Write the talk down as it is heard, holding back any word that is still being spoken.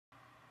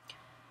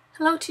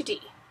Hello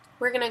 2D.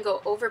 We're going to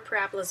go over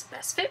parabolas of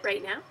best fit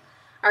right now.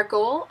 Our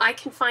goal, I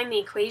can find the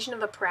equation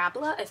of a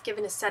parabola if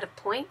given a set of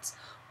points,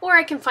 or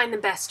I can find the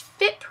best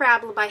fit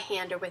parabola by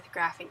hand or with a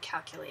graphing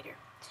calculator.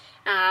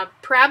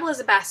 Parabola is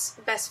a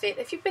best fit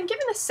if you've been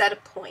given a set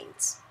of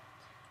points,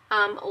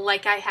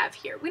 like I have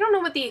here. We don't know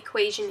what the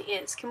equation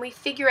is. Can we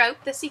figure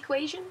out this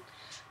equation?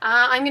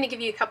 I'm going to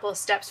give you a couple of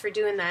steps for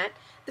doing that.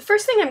 The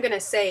first thing I'm going to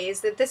say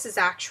is that this is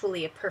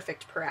actually a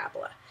perfect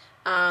parabola.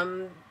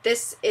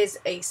 This is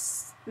a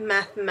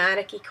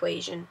mathematic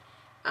equation.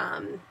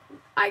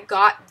 I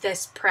got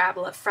this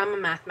parabola from a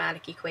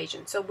mathematic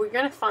equation. So we're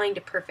going to find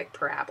a perfect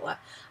parabola.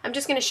 I'm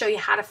just going to show you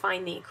how to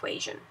find the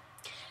equation.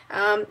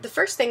 The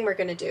first thing we're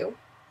going to do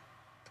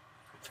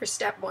for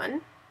step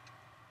 1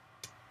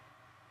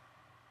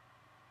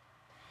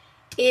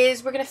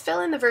 is we're going to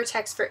fill in the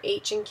vertex for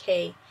h and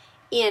k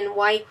in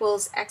y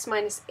equals x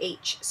minus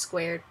h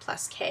squared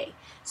plus k.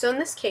 So in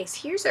this case,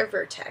 here's our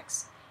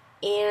vertex,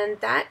 and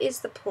that is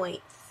the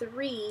point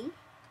 3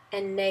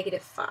 and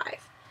negative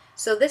 5.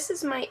 So this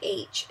is my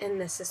h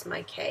and this is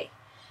my k.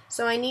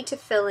 So I need to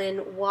fill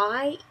in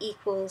y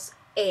equals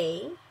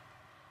a,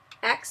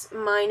 x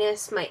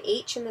minus my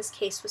h in this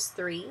case was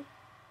 3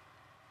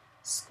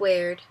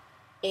 squared,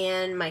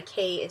 and my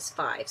k is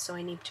 5. So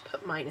I need to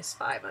put minus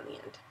 5 on the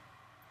end.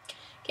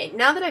 Okay,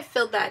 now that I've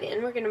filled that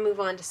in, we're going to move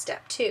on to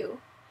step 2.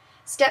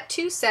 Step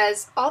 2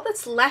 says all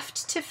that's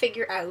left to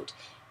figure out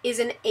is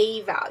an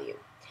a value.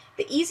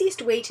 The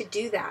easiest way to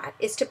do that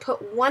is to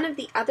put one of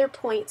the other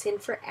points in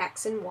for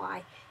x and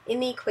y in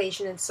the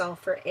equation and solve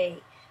for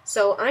a.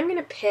 So I'm going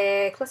to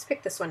pick, let's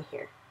pick this one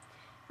here.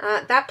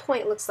 That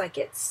point looks like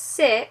it's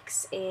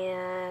 6,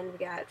 and we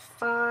got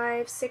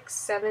 5, 6,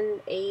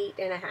 7, 8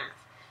 and a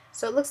half.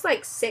 So it looks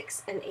like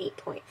 6 and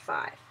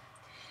 8.5.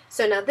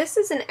 So now this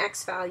is an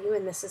x value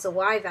and this is a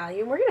y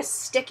value, and we're going to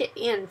stick it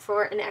in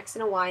for an x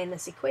and a y in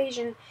this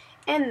equation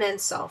and then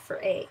solve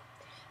for a.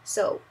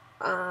 So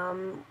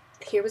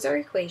here was our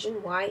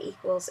equation, y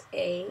equals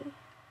a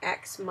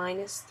x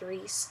minus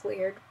 3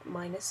 squared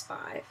minus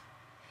 5.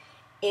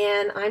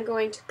 And I'm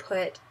going to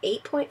put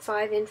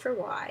 8.5 in for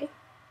y,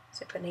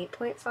 so I put an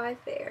 8.5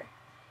 there,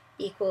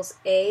 equals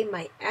a,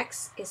 my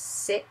x is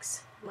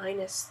 6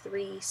 minus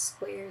 3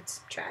 squared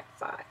subtract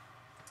 5.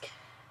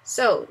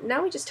 So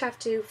now we just have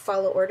to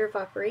follow order of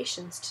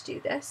operations to do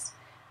this.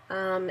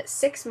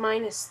 6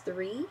 minus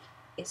 3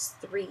 is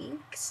 3,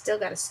 still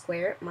got to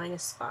square it,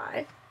 minus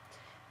 5.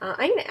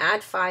 I'm going to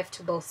add 5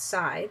 to both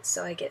sides,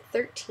 so I get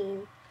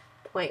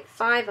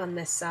 13.5 on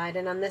this side,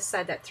 and on this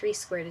side that 3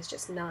 squared is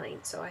just 9,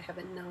 so I have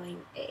a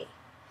 9a.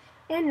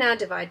 And now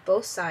divide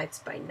both sides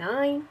by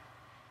 9,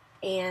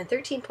 and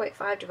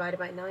 13.5 divided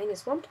by 9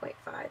 is 1.5,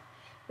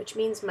 which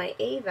means my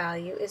a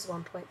value is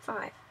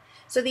 1.5.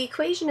 So the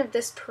equation of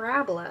this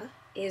parabola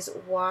is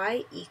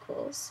y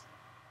equals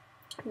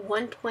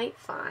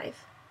 1.5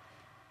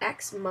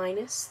 x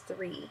minus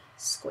 3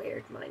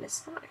 squared minus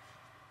 5.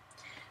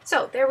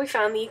 So there we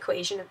found the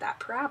equation of that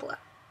parabola.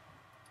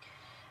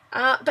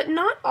 But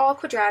not all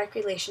quadratic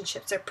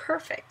relationships are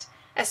perfect,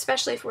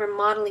 especially if we're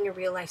modeling a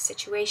real-life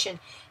situation.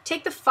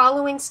 Take the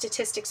following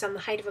statistics on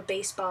the height of a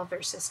baseball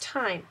versus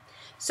time.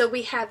 So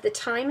we have the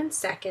time in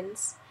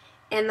seconds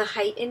and the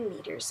height in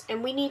meters,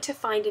 and we need to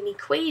find an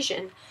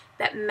equation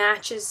that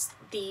matches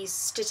these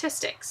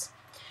statistics.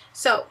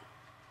 So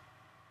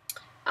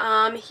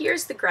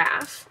here's the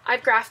graph.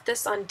 I've graphed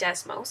this on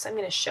Desmos. I'm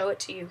going to show it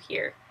to you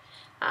here.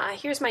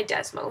 Here's my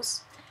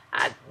Desmos.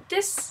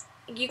 This,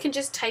 you can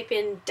just type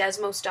in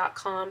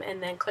desmos.com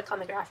and then click on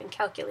the graphing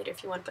calculator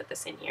if you want to put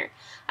this in here.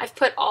 I've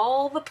put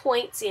all the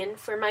points in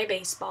for my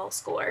baseball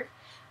score,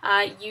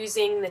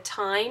 using the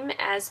time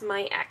as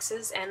my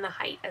x's and the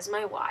height as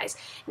my y's.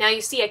 Now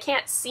you see I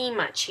can't see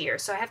much here,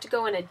 so I have to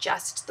go and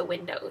adjust the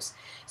windows.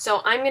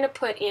 So I'm going to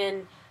put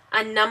in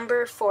a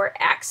number for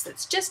x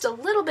that's just a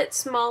little bit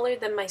smaller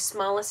than my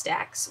smallest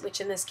x,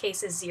 which in this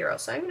case is 0.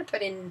 So I'm going to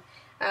put in,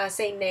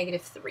 say,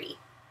 negative 3.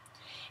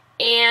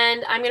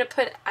 And I'm going to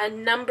put a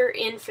number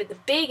in for the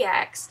big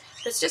X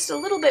that's just a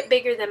little bit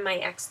bigger than my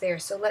X there.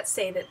 So let's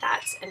say that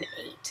that's an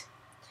 8.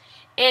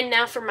 And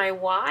now for my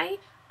Y,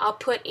 I'll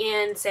put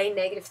in, say,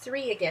 negative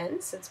 3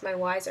 again, since my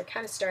Y's are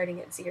kind of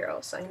starting at 0.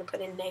 So I'm going to put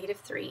in negative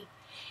 3.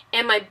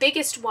 And my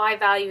biggest Y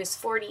value is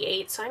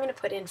 48, so I'm going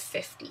to put in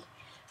 50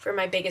 for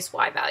my biggest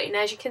Y value. And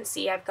as you can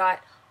see, I've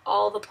got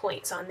all the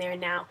points on there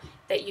now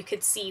that you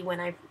could see when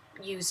I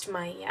used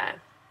my,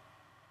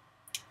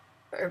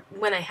 or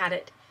when I had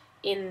it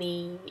in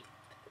the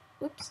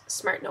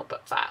Smart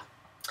Notebook file.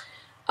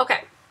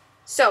 Okay,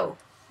 so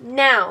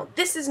now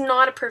this is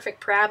not a perfect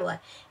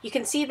parabola. You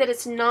can see that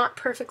it's not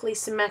perfectly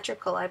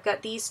symmetrical. I've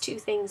got these two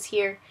things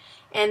here,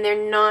 and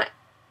they're not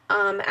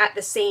at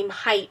the same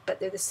height, but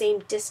they're the same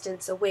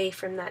distance away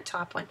from that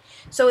top one.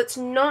 So it's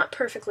not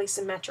perfectly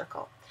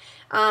symmetrical.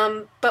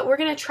 But we're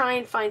going to try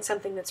and find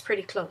something that's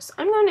pretty close.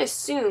 I'm going to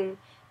assume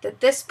that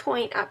this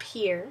point up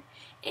here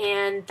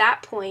and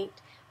that point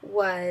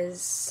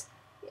was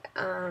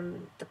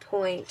the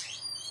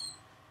point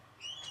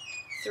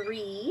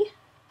 3,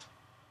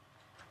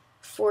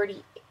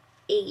 48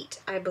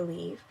 8, I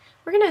believe.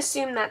 We're going to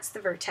assume that's the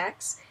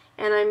vertex,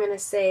 and I'm going to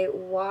say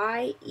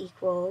y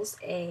equals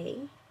a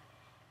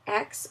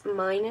x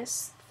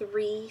minus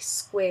 3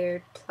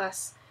 squared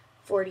plus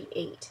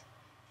 48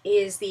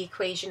 is the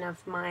equation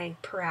of my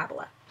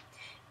parabola.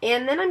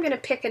 And then I'm going to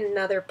pick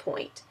another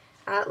point.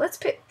 Let's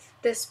pick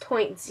this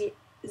point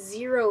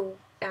 0,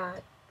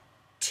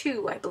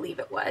 2, I believe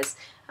it was.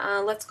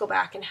 Let's go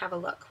back and have a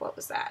look. What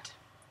was that?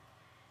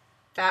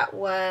 That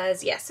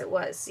was, yes, it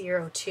was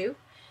 0, 2.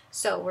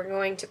 So we're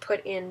going to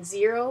put in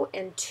 0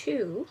 and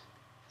 2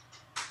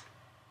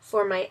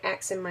 for my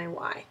x and my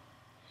y.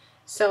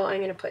 So I'm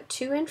going to put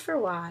 2 in for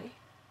y,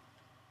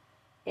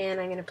 and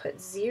I'm going to put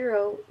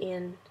 0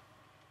 in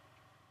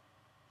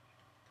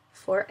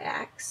for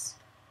x.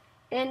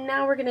 And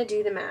now we're going to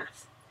do the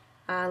math.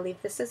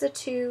 Leave this as a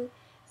 2.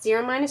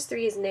 0 minus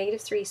 3 is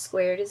negative 3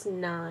 squared is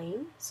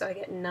 9. So I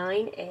get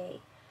 9a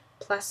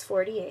plus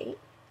 48. I'm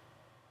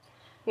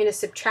going to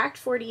subtract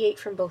 48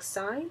 from both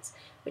sides,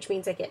 which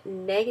means I get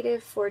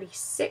negative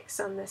 46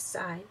 on this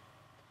side,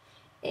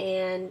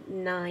 and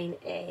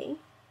 9a.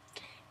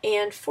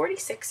 And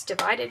 46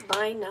 divided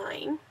by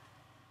 9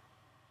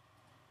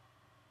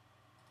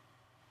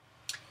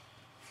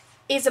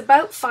 is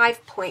about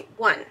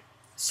 5.1.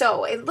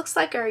 So it looks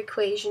like our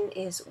equation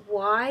is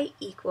y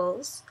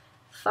equals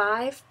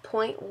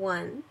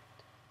 5.1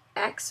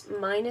 x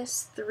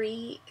minus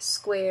 3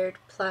 squared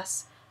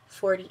plus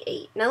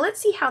 48. Now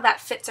let's see how that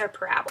fits our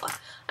parabola.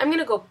 I'm going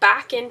to go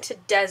back into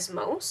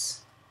Desmos,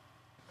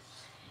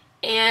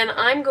 and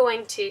I'm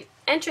going to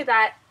enter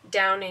that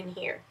down in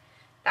here.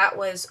 That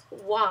was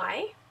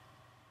y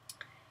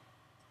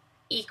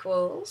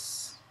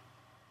equals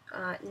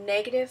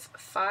negative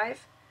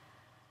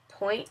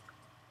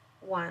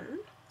 5.1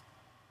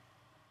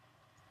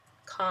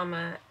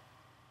 comma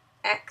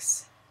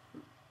x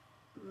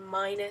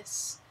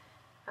minus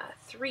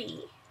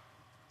 3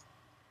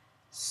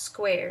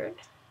 squared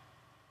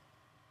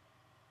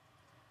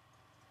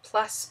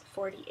plus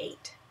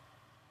 48.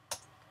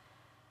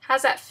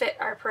 How's that fit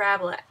our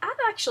parabola? That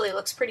actually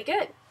looks pretty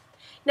good.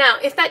 Now,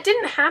 if that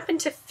didn't happen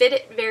to fit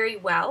it very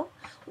well,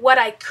 what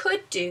I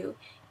could do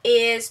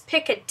is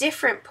pick a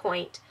different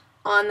point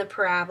on the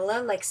parabola,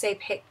 like say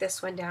pick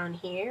this one down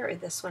here or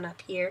this one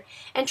up here,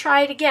 and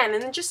try it again,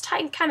 and then just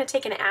kind of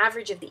take an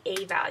average of the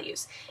a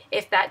values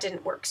if that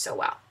didn't work so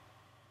well.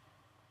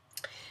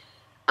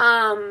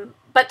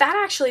 But that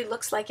actually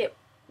looks like it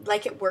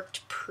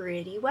worked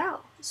pretty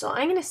well. So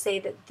I'm going to say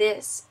that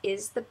this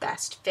is the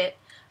best fit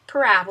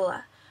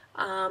parabola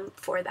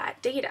for that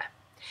data.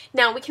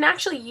 Now we can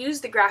actually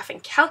use the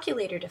graphing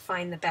calculator to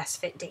find the best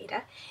fit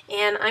data,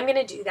 and I'm going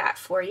to do that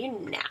for you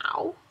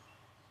now.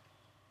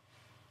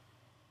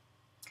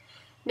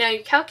 Now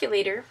your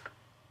calculator,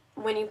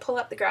 when you pull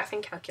up the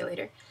graphing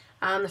calculator,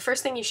 the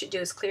first thing you should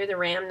do is clear the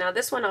RAM. Now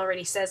this one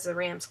already says the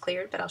RAM's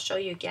cleared, but I'll show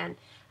you again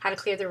how to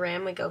clear the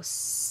RAM. We go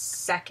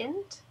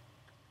second,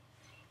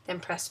 then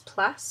press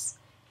plus,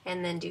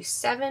 and then do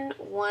 7,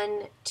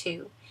 1,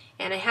 2.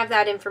 And I have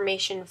that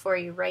information for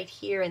you right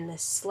here in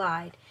this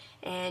slide,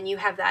 and you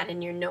have that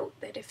in your note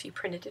that if you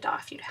printed it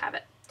off, you'd have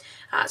it.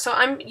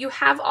 You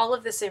have all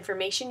of this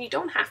information. You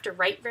don't have to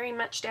write very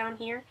much down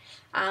here,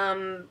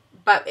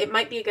 but it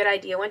might be a good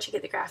idea once you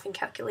get the graphing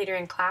calculator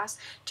in class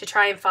to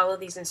try and follow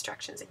these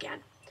instructions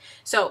again.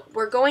 So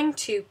we're going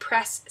to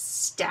press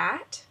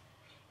Stat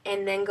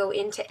and then go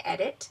into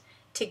Edit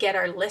to get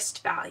our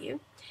list value.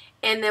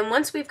 And then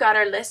once we've got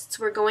our lists,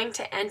 we're going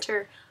to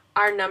enter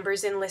our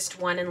numbers in list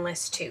 1 and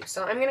list 2.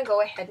 So I'm going to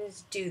go ahead and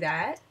do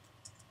that.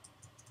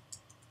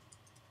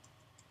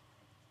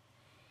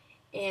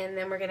 And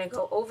then we're going to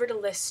go over to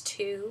list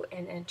 2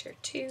 and enter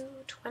 2,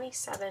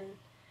 27,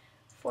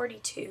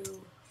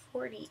 42,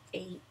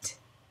 48,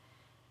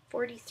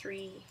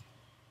 43,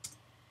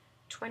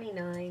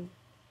 29,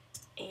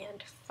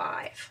 and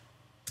 5.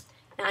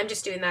 Now I'm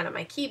just doing that on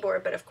my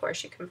keyboard, but of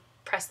course you can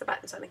press the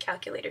buttons on the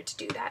calculator to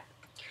do that.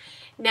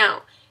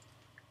 Now,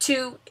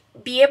 to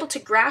be able to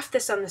graph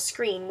this on the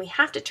screen, we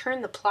have to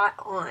turn the plot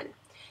on.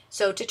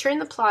 So to turn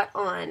the plot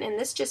on, and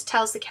this just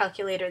tells the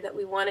calculator that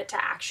we want it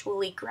to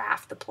actually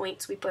graph the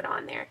points we put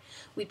on there,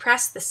 we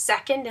press the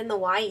second and the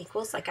y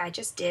equals like I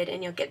just did,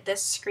 and you'll get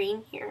this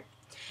screen here.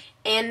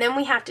 And then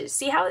we have to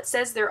see how it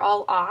says they're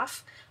all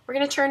off. We're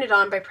going to turn it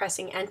on by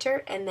pressing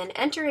enter, and then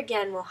enter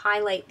again will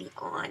highlight the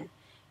on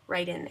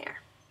right in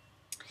there.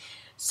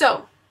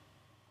 So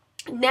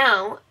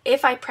now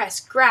if I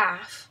press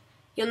graph,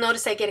 you'll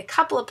notice I get a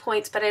couple of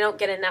points, but I don't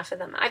get enough of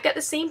them. I've got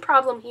the same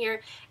problem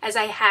here as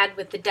I had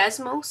with the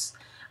Desmos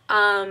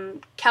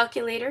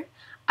calculator.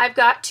 I've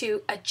got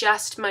to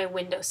adjust my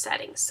window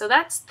settings. So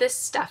that's this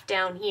stuff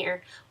down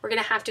here. We're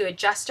going to have to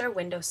adjust our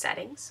window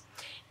settings.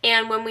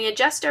 And when we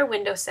adjust our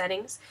window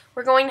settings,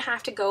 we're going to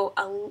have to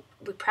go,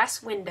 we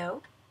press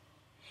window,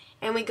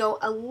 and we go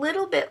a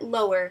little bit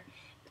lower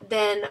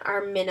than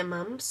our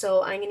minimum.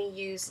 So I'm going to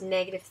use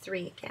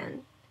 -3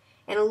 again.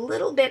 And a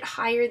little bit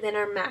higher than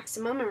our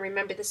maximum, and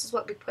remember this is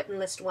what we put in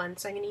list 1,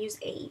 so I'm going to use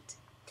 8.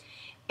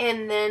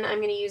 and then I'm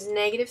going to use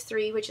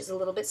 -3, which is a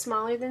little bit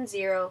smaller than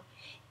 0,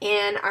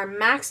 and our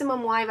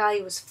maximum y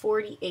value is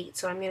 48,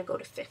 so I'm going to go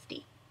to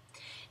 50.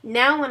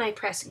 Now when I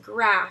press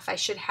graph, I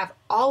should have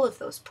all of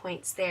those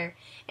points there,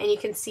 and you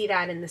can see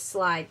that in the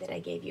slide that I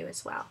gave you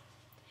as well.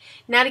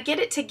 Now to get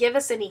it to give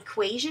us an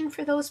equation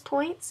for those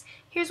points,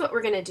 here's what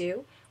we're going to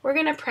do. We're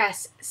going to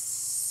press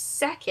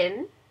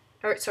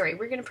we're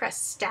going to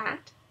press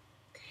stat,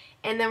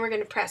 and then we're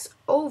going to press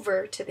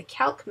over to the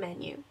calc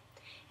menu.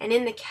 And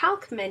in the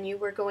calc menu,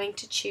 we're going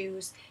to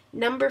choose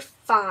number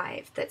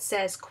 5 that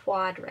says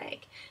quadrag.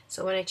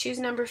 So when I choose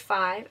number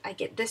 5, I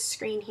get this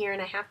screen here,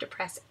 and I have to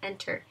press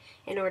enter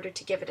in order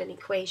to give it an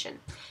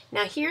equation.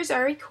 Now here's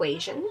our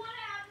equation.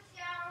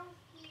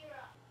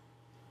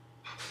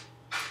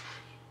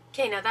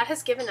 Okay, now that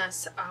has given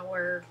us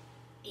our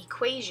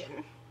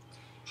equation.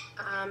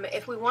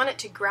 If we want it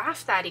to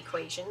graph that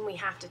equation, we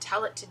have to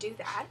tell it to do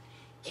that.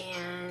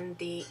 And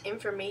the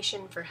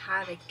information for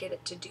how to get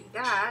it to do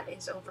that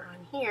is over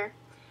on here.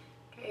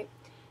 Okay,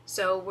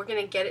 so we're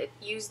going to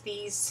use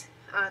these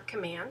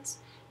commands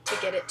to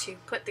get it to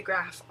put the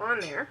graph on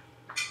there.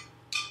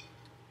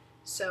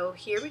 So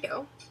here we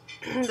go.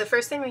 The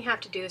first thing we have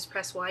to do is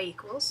press y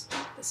equals.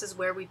 This is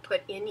where we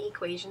put in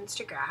equations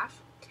to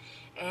graph.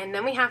 And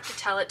then we have to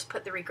tell it to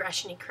put the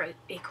regression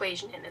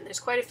equation in, and there's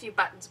quite a few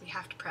buttons we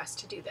have to press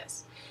to do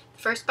this.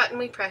 The first button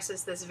we press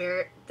is this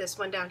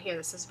one down here.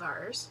 This is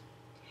vars.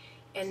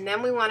 And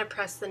then we want to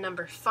press the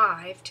number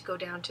 5 to go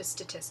down to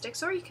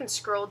statistics, or you can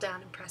scroll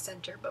down and press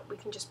enter, but we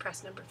can just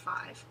press number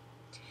 5.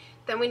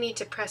 Then we need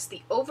to press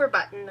the over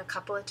button a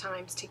couple of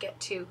times to get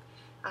to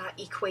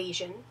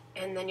equation,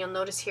 and then you'll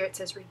notice here it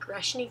says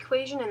regression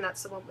equation, and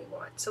that's the one we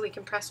want. So we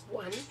can press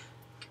 1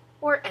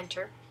 or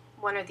enter.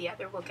 One or the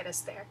other will get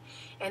us there.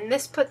 And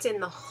this puts in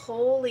the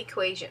whole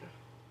equation.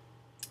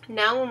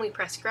 Now when we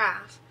press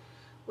graph,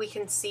 we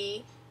can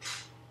see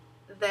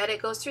that it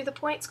goes through the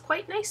points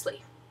quite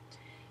nicely.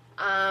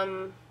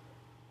 And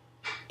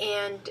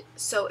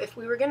so if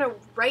we were going to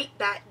write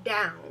that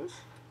down,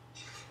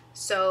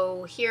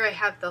 so here I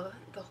have the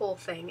whole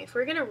thing. If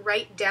we're going to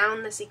write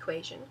down this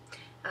equation,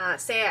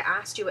 say I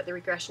asked you what the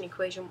regression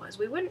equation was,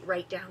 we wouldn't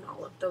write down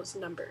all of those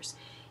numbers.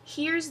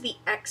 Here's the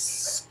x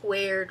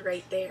squared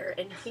right there,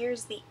 and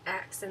here's the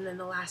x, and then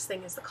the last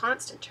thing is the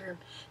constant term.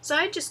 So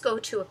I'd just go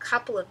to a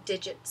couple of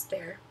digits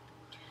there.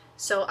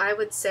 So I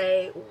would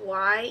say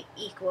y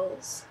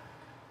equals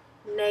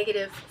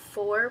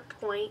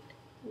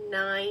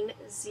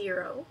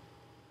 -4.90.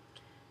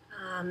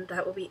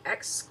 That will be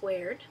x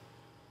squared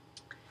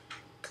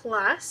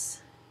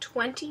plus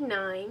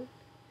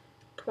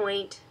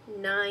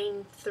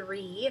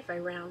 29.93, if I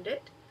round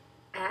it,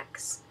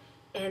 x.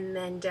 And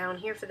then down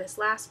here for this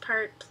last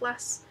part,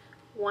 plus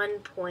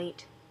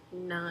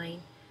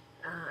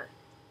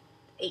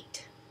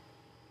 1.98.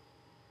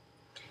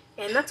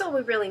 And that's all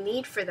we really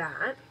need for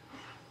that.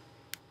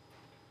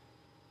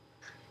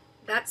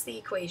 That's the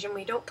equation.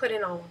 We don't put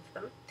in all of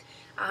them.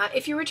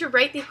 If you were to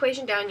write the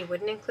equation down, you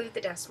wouldn't include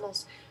the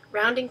decimals.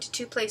 Rounding to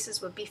 2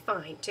 places would be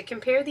fine. To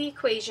compare the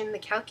equation the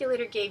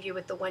calculator gave you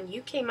with the one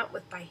you came up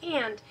with by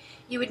hand,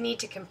 you would need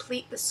to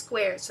complete the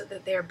squares so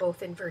that they're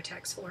both in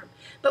vertex form.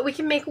 But we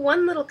can make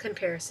one little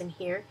comparison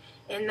here,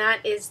 and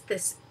that is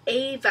this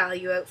a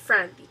value out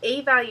front. The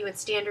a value in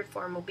standard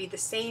form will be the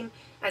same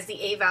as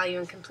the a value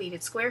in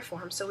completed square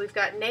form. So we've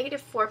got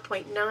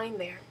 -4.9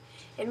 there.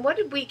 And what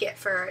did we get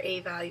for our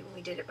a value when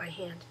we did it by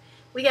hand?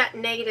 We got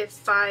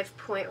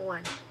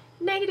 -5.1.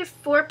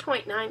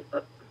 -4.9,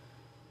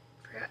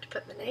 forgot to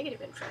put the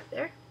negative in front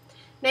there.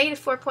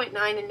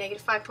 -4.9 and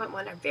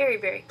 -5.1 are very,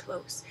 very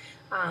close.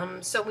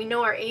 So we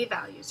know our a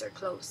values are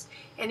close.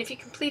 And if you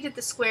completed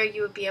the square,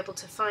 you would be able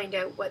to find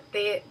out what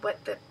the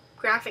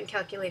graphing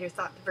calculator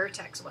thought the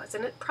vertex was.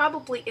 And it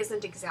probably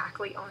isn't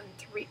exactly on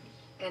 3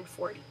 and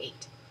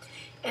 48.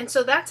 And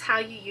so that's how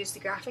you use the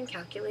graphing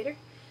calculator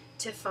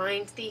to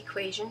find the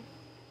equation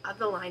of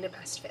the line of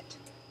best fit.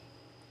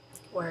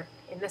 Or,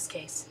 in this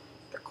case,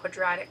 the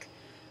quadratic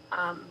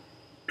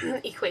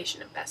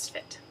equation of best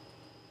fit.